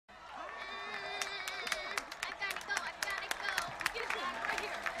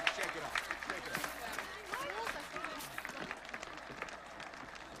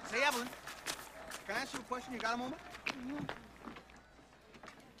ask you a question? You got a moment? Mm-hmm.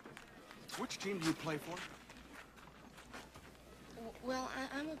 Which team do you play for? Well,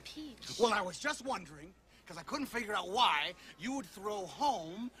 I'm a peach. Well, I was just wondering, because I couldn't figure out why you would throw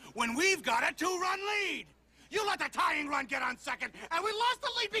home when we've got a 2-run lead. You let the tying run get on second, and we lost the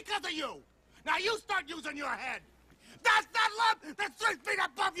lead because of you. Now you start using your head. That's that lump that's 3 feet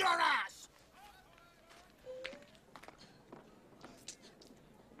above your ass.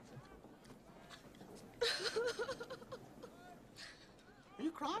 Are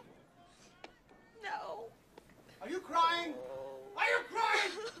you crying? No. Are you crying? Are you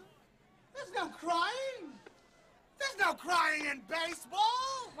crying? There's no crying. There's no crying in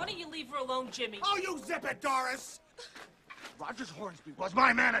baseball. Why don't you leave her alone, Jimmy? Oh, you zip it, Doris. Rogers Hornsby was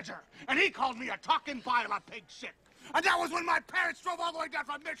my manager, and he called me a talking pile of pig shit. And that was when my parents drove all the way down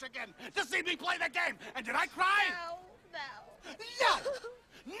from Michigan to see me play the game. And did I cry? No. No.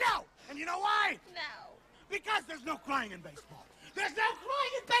 No. And you know why? No. Because there's no crying in baseball. There's no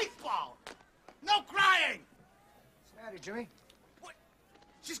crying in baseball. No crying. What's the matter, Jimmy? What?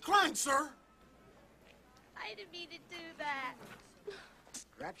 She's crying, sir. I didn't mean to do that.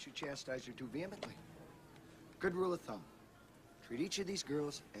 Perhaps you chastise her too vehemently. Good rule of thumb. Treat each of these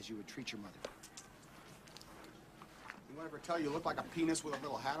girls as you would treat your mother. Anyone ever tell you look like a penis with a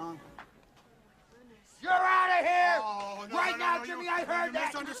little hat on? You're out of here! Oh, no, right no, now, no, Jimmy, you, I heard you that!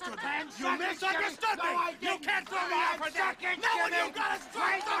 Misunderstood me. 10 You seconds, misunderstood Jimmy. me! No, I You didn't. can't throw me 10 out for that! seconds, No, Jimmy. you got a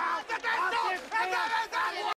strike! Right now. The